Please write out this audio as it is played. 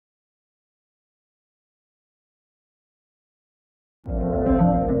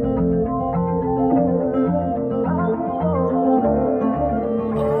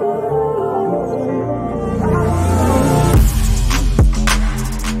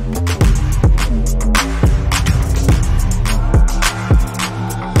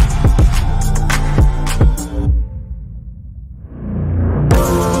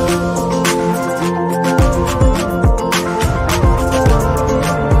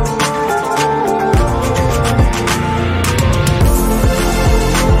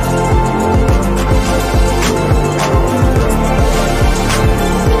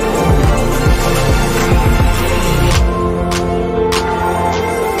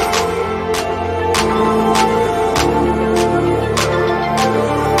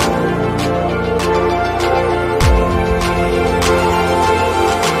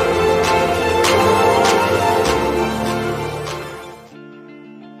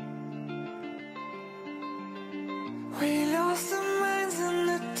lost our minds in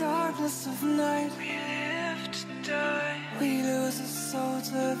the darkness of night. We live to die. We lose our souls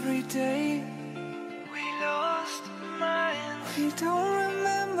every day. We lost our minds. We don't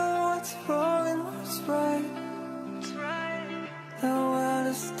remember what's wrong and what's right. The world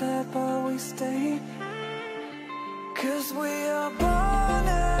is dead but we stay. 'Cause we are born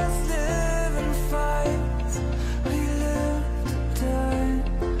as living fights. We live to die.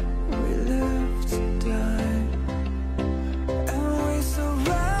 We live to die. And we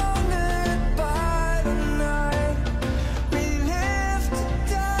surrounded by the night. We live to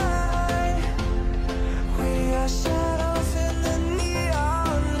die. We are shadows in the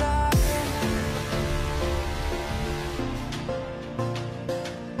neon light.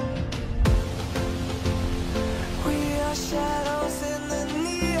 We are shadows in the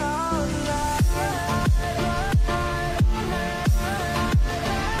neon light.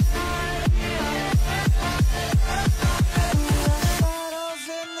 Shadows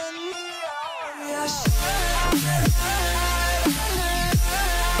in the neon. We are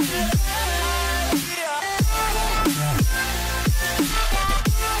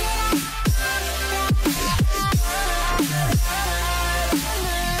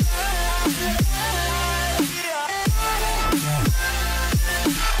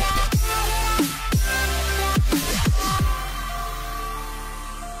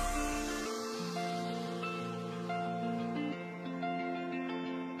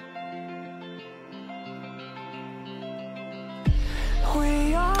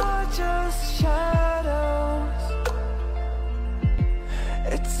We are just shadows.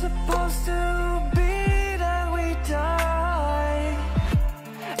 It's supposed to be that we die.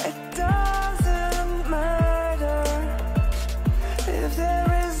 It doesn't matter if there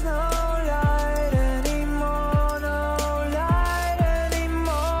is no light anymore, no light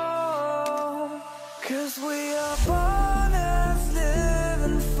anymore. 'Cause we are born as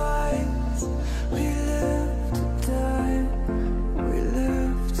living fights. We live to die. We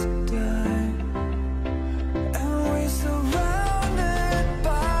live to die. And we surrounded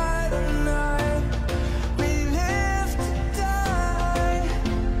by the night. We live to die.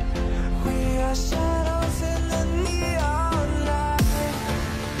 We are shadows in the neon light.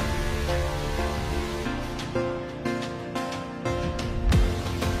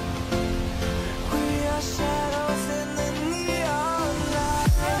 We are shadows in the neon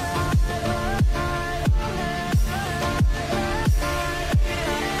light.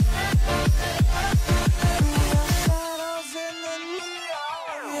 Shadows in the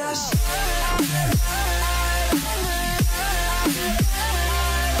neon. We are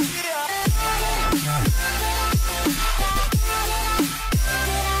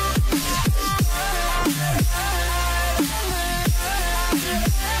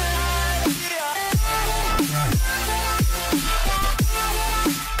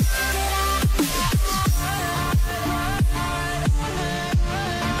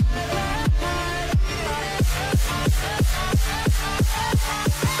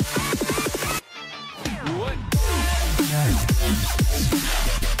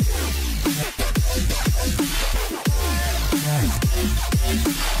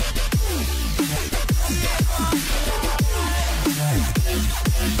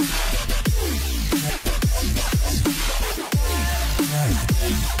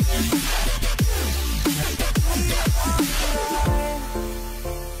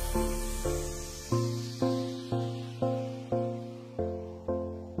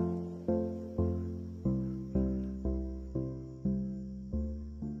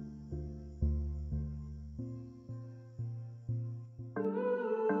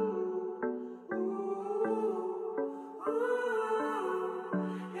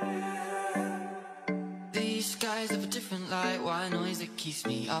These skies have a different light, white noise that keeps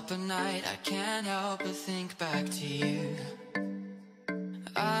me up at night. I can't help but think back to you.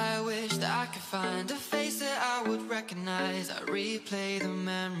 I wish that I could find a face that I would recognize. I replay the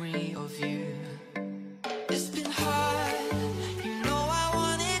memory of you. It's been hard, you know I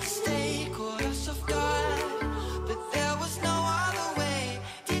wanted to stay, caught us off guard, but there was no other way.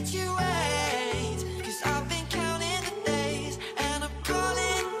 Did you wait? 'Cause I've been counting the days, and I'm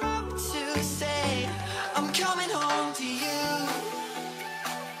calling up to say I'm coming home to you.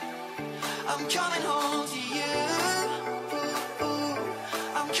 I'm coming home to you.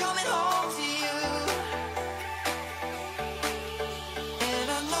 I'm coming home to you. And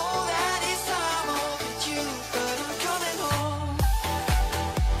I know that it's time.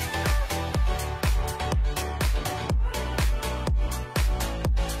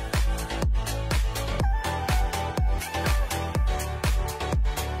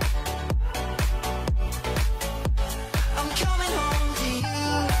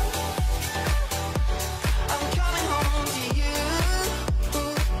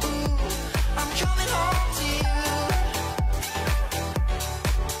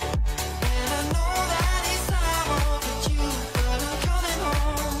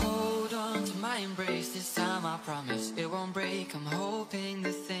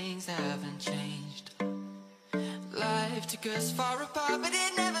 took us far apart, but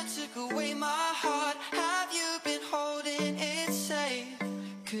it never took away my heart. Have you been holding it safe?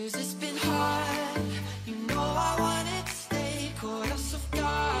 'Cause it's been hard, you know I wanted to stay, caught us off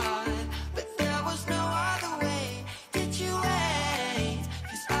guard, but there was no other way. Did you wait?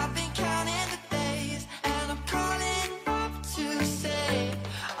 'Cause I've been counting the days, and I'm calling up to say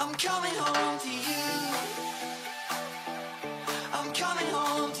I'm coming home to you. I'm coming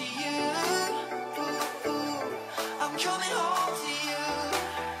home to you. I'm coming home to you.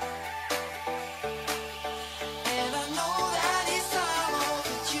 And I know that it's time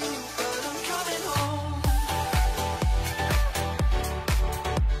overdue, but I'm coming home.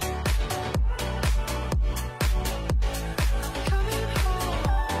 I'm coming home.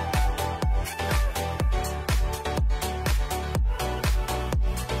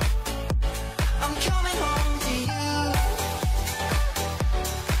 I'm coming home to you.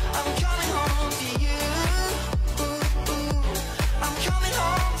 I'm coming home to you. I'm coming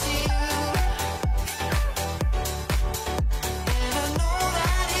home to you. And I know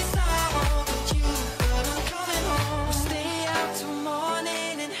that it's time overdue, but I'm coming home. We'll stay out till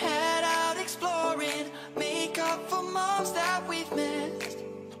morning and head out exploring, make up for moms that we've missed.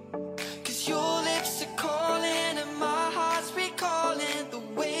 'Cause your lips are calling and my heart's recalling the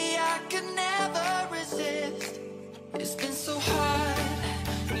way I could never resist. It's been so hard,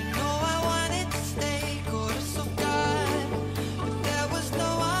 you know I wanted to stay, caught us off guard, but there was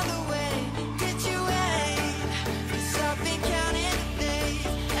no other way. Did you wait? 'Cause I've been counting the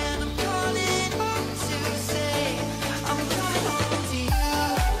days, and I'm calling up to say I'm coming home to you.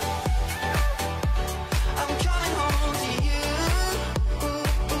 I'm coming home to you.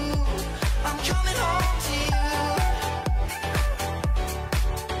 I'm coming home to you.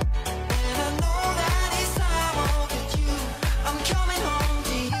 And I know that it's time overdue. I'm coming home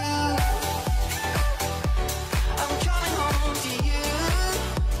to you. I'm coming home to you.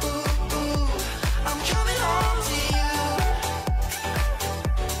 I'm coming home to you.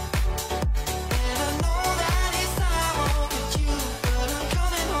 And I know that it's time overdue, but I'm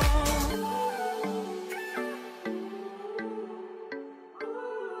coming home.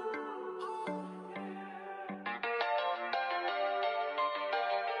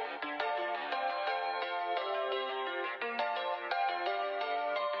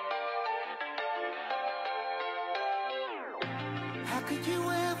 How could you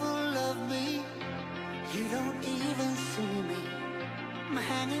ever love me? You don't even see me. I'm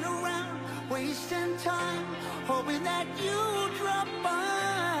hanging around, wasting time, hoping that you drop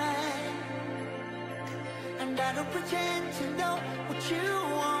by. And I don't pretend to know what you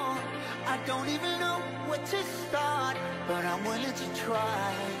want. I don't even know where to start, but I'm willing to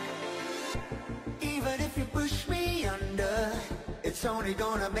try. Even if you push me under, it's only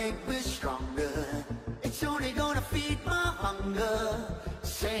gonna make me stronger. It's only gonna feed my hunger.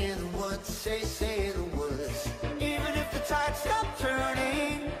 Say the words, say the words. Even if the tide stops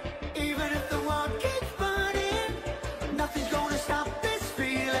turning, even if the world keeps burning, nothing's gonna stop this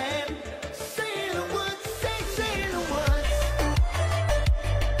feeling. Say the words, say the words.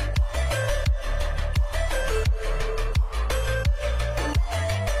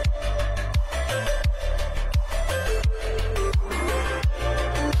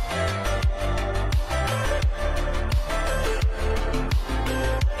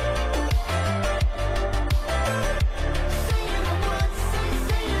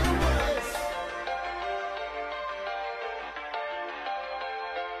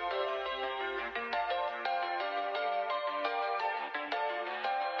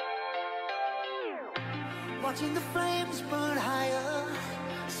 Watching the flames burn higher,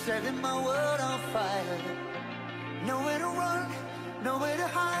 setting my world on fire. Nowhere to run, nowhere to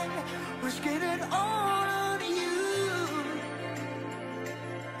hide, risking it all on you.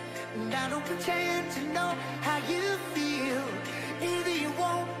 And I don't pretend to know how you feel. Either you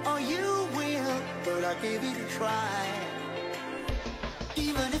won't or you will, but I gave it a try.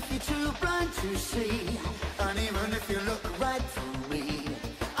 Even if you're too blind to see, and even if you look right through